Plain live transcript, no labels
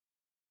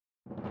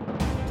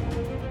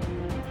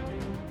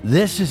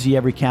This is the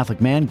Every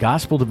Catholic Man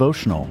Gospel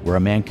Devotional, where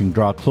a man can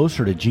draw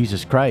closer to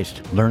Jesus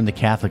Christ, learn the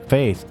Catholic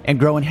faith, and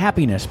grow in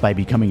happiness by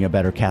becoming a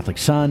better Catholic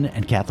son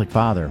and Catholic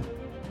father.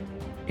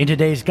 In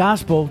today's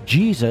Gospel,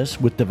 Jesus,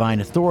 with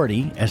divine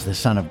authority as the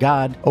Son of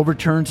God,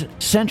 overturns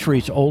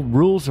centuries-old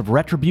rules of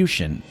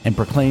retribution and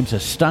proclaims a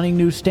stunning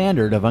new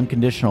standard of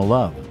unconditional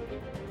love.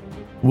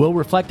 We'll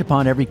reflect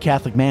upon every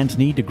Catholic man's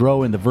need to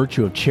grow in the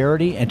virtue of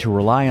charity and to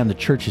rely on the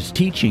Church's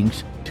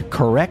teachings to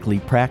correctly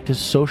practice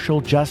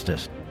social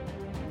justice.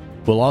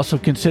 We'll also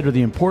consider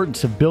the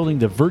importance of building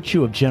the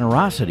virtue of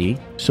generosity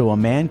so a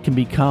man can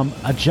become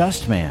a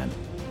just man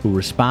who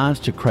responds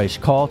to Christ's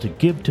call to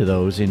give to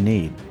those in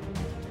need.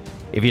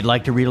 If you'd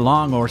like to read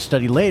along or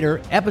study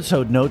later,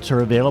 episode notes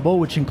are available,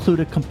 which include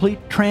a complete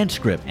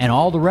transcript and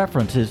all the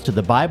references to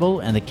the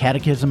Bible and the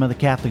Catechism of the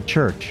Catholic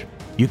Church.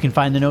 You can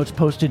find the notes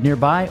posted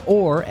nearby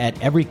or at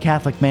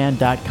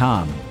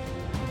everycatholicman.com.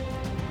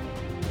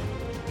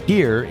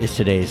 Here is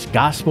today's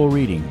Gospel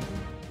reading.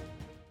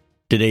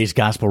 Today's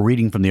Gospel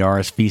reading from the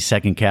RSV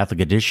Second Catholic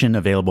Edition,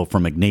 available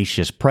from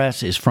Ignatius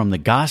Press, is from the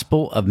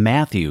Gospel of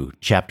Matthew,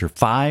 chapter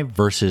 5,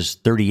 verses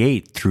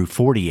 38 through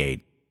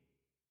 48.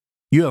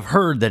 You have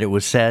heard that it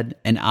was said,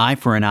 an eye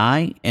for an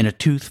eye and a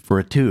tooth for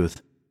a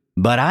tooth.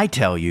 But I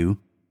tell you,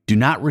 do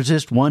not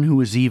resist one who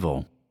is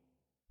evil.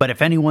 But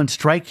if anyone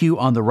strike you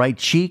on the right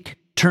cheek,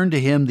 turn to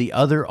him the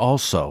other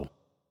also.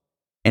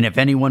 And if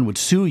anyone would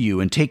sue you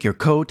and take your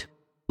coat,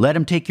 let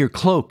him take your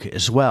cloak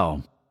as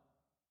well.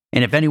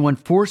 And if anyone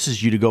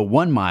forces you to go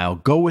 1 mile,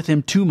 go with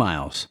him 2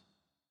 miles.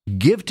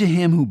 Give to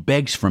him who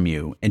begs from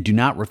you, and do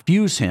not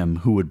refuse him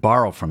who would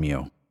borrow from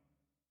you.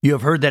 You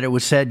have heard that it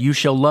was said, you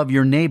shall love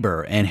your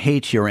neighbor and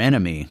hate your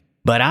enemy.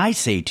 But I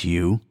say to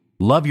you,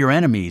 love your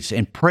enemies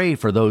and pray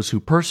for those who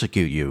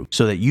persecute you,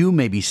 so that you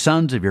may be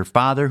sons of your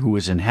Father who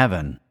is in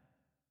heaven.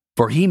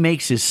 For he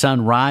makes his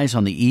sun rise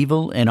on the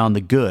evil and on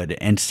the good,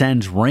 and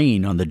sends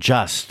rain on the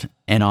just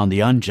and on the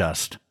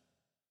unjust.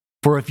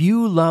 For if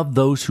you love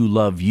those who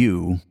love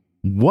you,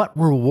 what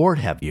reward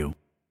have you?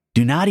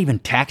 Do not even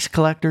tax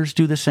collectors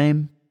do the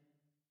same?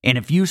 And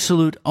if you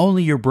salute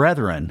only your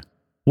brethren,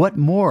 what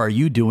more are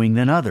you doing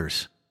than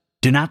others?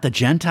 Do not the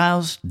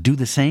Gentiles do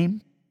the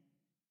same?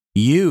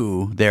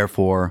 You,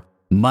 therefore,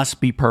 must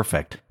be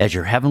perfect, as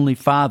your heavenly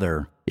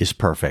Father is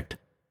perfect.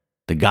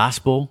 The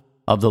Gospel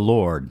of the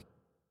Lord.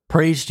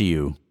 Praise to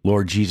you,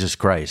 Lord Jesus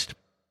Christ.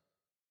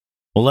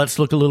 Well, let's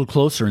look a little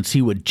closer and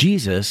see what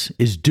Jesus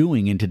is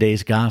doing in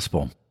today's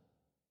Gospel.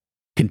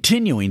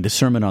 Continuing the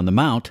Sermon on the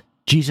Mount,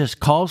 Jesus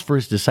calls for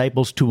his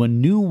disciples to a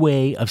new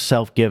way of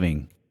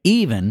self-giving,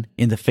 even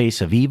in the face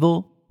of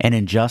evil and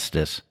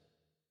injustice.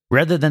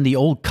 Rather than the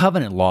old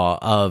covenant law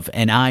of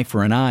an eye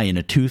for an eye and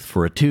a tooth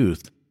for a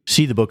tooth,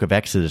 see the book of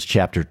Exodus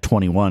chapter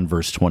 21,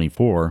 verse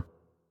 24,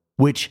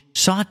 which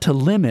sought to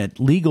limit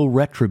legal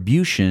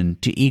retribution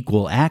to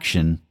equal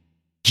action,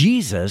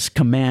 Jesus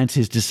commands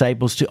his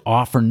disciples to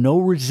offer no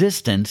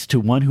resistance to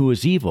one who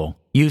is evil,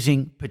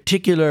 using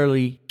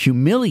particularly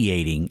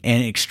humiliating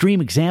and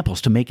extreme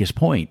examples to make his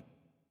point.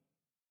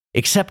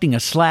 Accepting a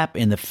slap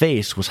in the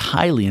face was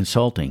highly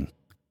insulting.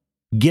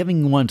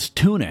 Giving one's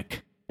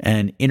tunic,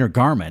 an inner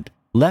garment,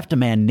 left a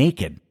man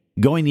naked.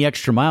 Going the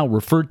extra mile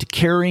referred to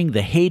carrying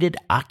the hated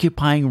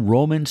occupying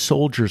Roman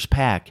soldier's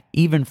pack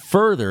even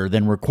further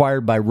than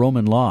required by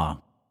Roman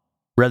law.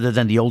 Rather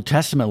than the Old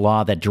Testament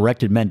law that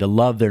directed men to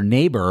love their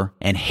neighbor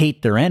and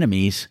hate their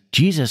enemies,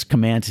 Jesus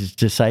commands his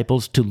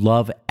disciples to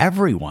love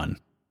everyone.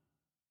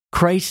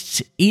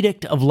 Christ's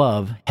edict of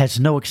love has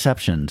no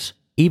exceptions,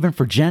 even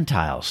for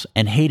Gentiles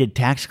and hated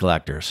tax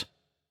collectors.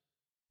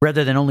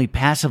 Rather than only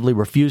passively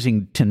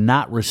refusing to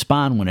not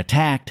respond when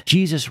attacked,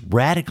 Jesus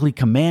radically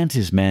commands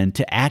his men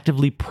to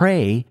actively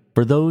pray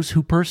for those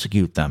who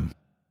persecute them.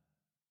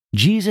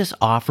 Jesus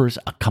offers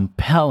a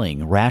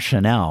compelling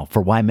rationale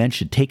for why men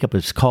should take up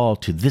his call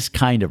to this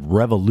kind of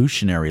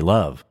revolutionary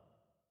love.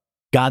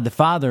 God the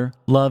Father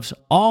loves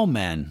all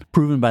men,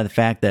 proven by the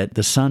fact that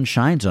the sun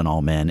shines on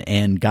all men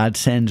and God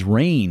sends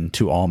rain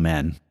to all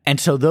men. And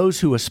so those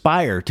who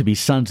aspire to be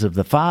sons of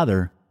the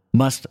Father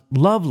must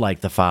love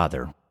like the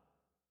Father.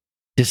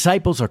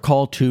 Disciples are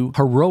called to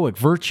heroic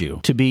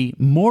virtue, to be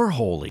more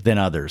holy than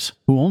others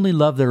who only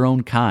love their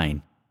own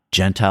kind.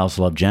 Gentiles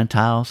love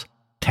Gentiles.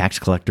 Tax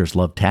collectors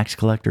love tax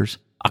collectors.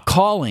 A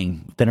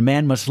calling that a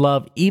man must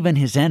love even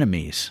his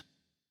enemies.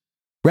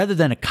 Rather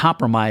than a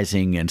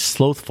compromising and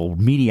slothful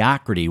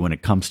mediocrity when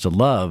it comes to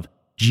love,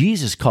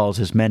 Jesus calls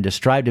his men to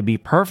strive to be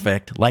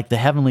perfect like the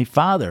Heavenly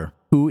Father,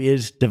 who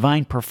is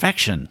divine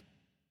perfection.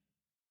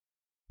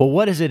 Well,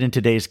 what is it in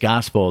today's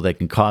gospel that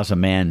can cause a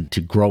man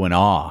to grow in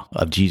awe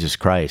of Jesus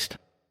Christ?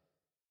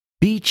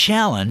 Be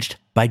challenged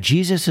by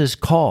Jesus'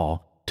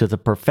 call to the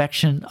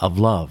perfection of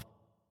love.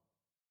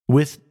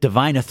 With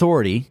divine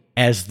authority,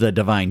 as the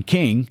divine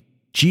king,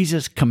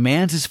 Jesus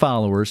commands his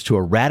followers to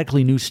a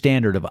radically new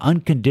standard of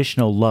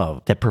unconditional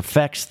love that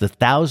perfects the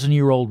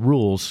 1,000-year-old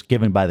rules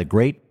given by the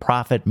great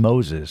prophet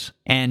Moses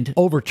and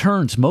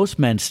overturns most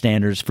men's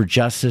standards for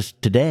justice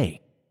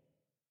today.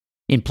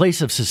 In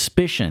place of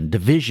suspicion,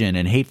 division,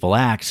 and hateful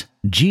acts,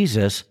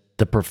 Jesus,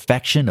 the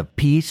perfection of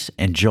peace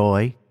and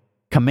joy,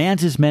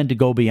 commands his men to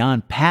go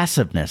beyond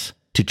passiveness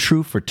to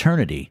true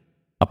fraternity,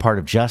 a part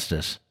of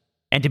justice,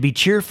 and to be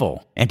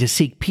cheerful and to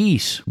seek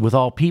peace with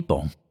all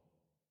people.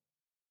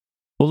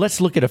 Well, let's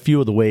look at a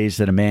few of the ways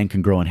that a man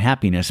can grow in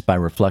happiness by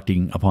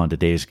reflecting upon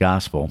today's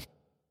gospel.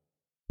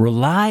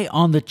 Rely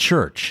on the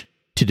church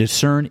to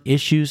discern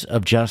issues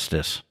of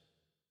justice.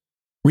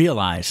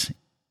 Realize,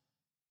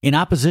 in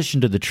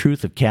opposition to the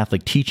truth of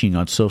Catholic teaching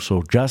on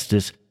social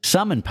justice,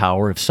 some in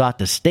power have sought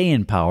to stay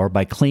in power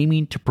by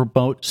claiming to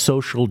promote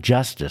social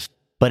justice.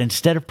 But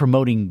instead of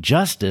promoting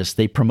justice,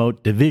 they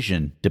promote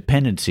division,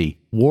 dependency,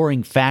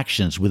 warring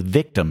factions with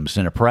victims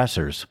and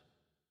oppressors.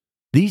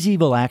 These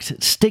evil acts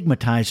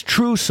stigmatize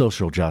true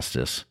social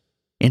justice,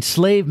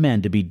 enslave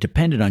men to be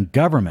dependent on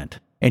government,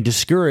 and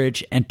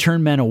discourage and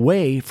turn men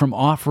away from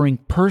offering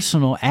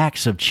personal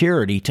acts of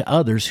charity to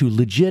others who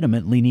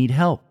legitimately need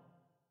help.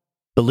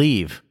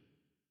 Believe.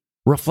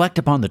 Reflect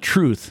upon the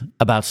truth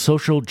about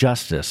social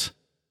justice.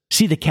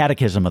 See the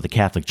Catechism of the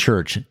Catholic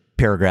Church,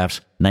 paragraphs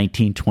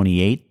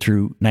 1928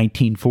 through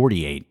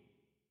 1948.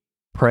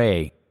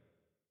 Pray.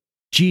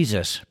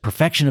 Jesus,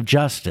 perfection of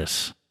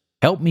justice,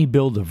 help me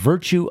build the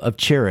virtue of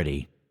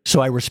charity,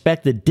 so I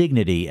respect the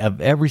dignity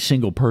of every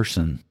single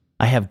person.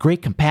 I have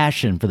great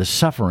compassion for the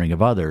suffering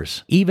of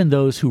others, even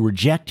those who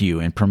reject you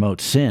and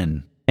promote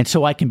sin, and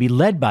so I can be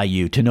led by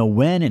you to know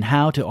when and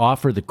how to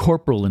offer the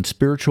corporal and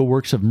spiritual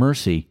works of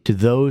mercy to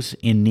those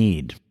in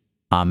need.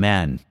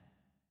 Amen.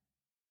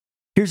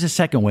 Here's a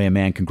second way a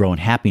man can grow in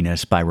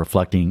happiness by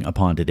reflecting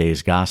upon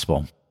today's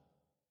gospel.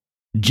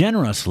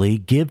 Generously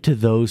give to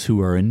those who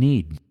are in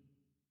need.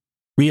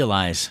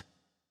 Realize,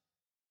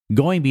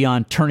 going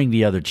beyond turning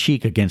the other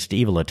cheek against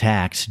evil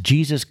attacks,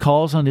 Jesus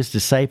calls on his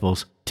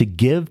disciples to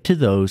give to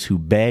those who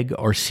beg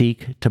or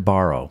seek to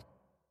borrow.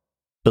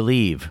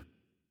 Believe.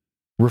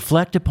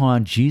 Reflect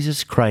upon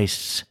Jesus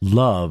Christ's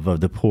love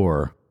of the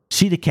poor.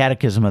 See the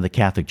Catechism of the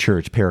Catholic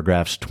Church,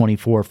 paragraphs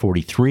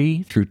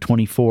 2443 through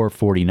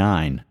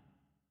 2449.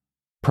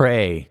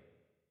 Pray.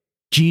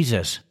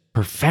 Jesus,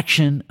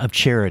 perfection of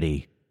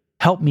charity,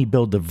 help me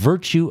build the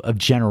virtue of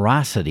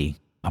generosity,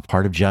 a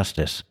part of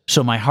justice,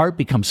 so my heart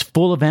becomes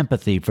full of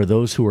empathy for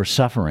those who are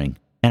suffering,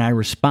 and I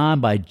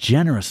respond by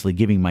generously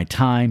giving my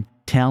time,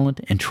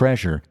 talent, and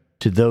treasure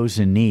to those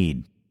in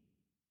need.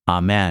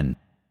 Amen.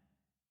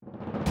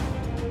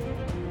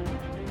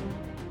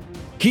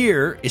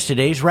 Here is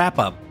today's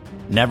wrap-up.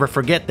 Never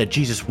forget that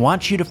Jesus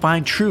wants you to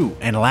find true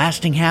and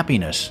lasting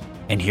happiness.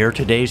 And here are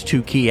today's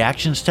 2 key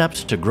action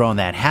steps to grow in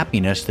that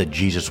happiness that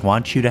Jesus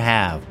wants you to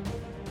have.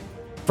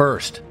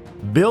 First,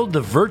 build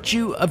the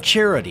virtue of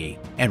charity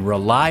and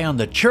rely on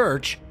the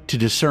church to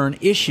discern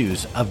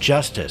issues of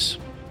justice.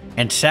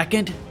 And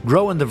second,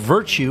 grow in the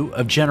virtue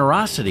of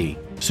generosity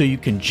so you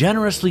can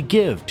generously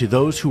give to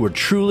those who are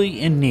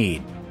truly in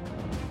need.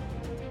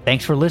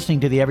 Thanks for listening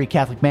to the Every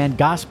Catholic Man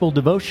Gospel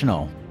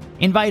Devotional.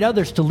 Invite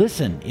others to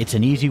listen. It's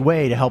an easy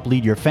way to help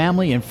lead your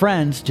family and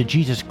friends to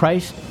Jesus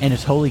Christ and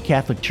His Holy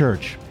Catholic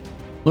Church.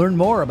 Learn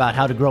more about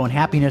how to grow in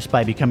happiness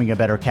by becoming a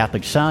better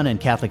Catholic son and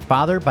Catholic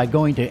father by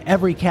going to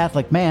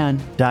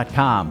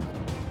everycatholicman.com.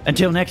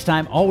 Until next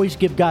time, always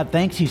give God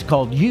thanks He's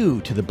called you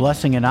to the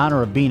blessing and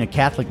honor of being a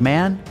Catholic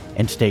man,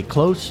 and stay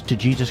close to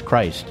Jesus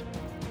Christ.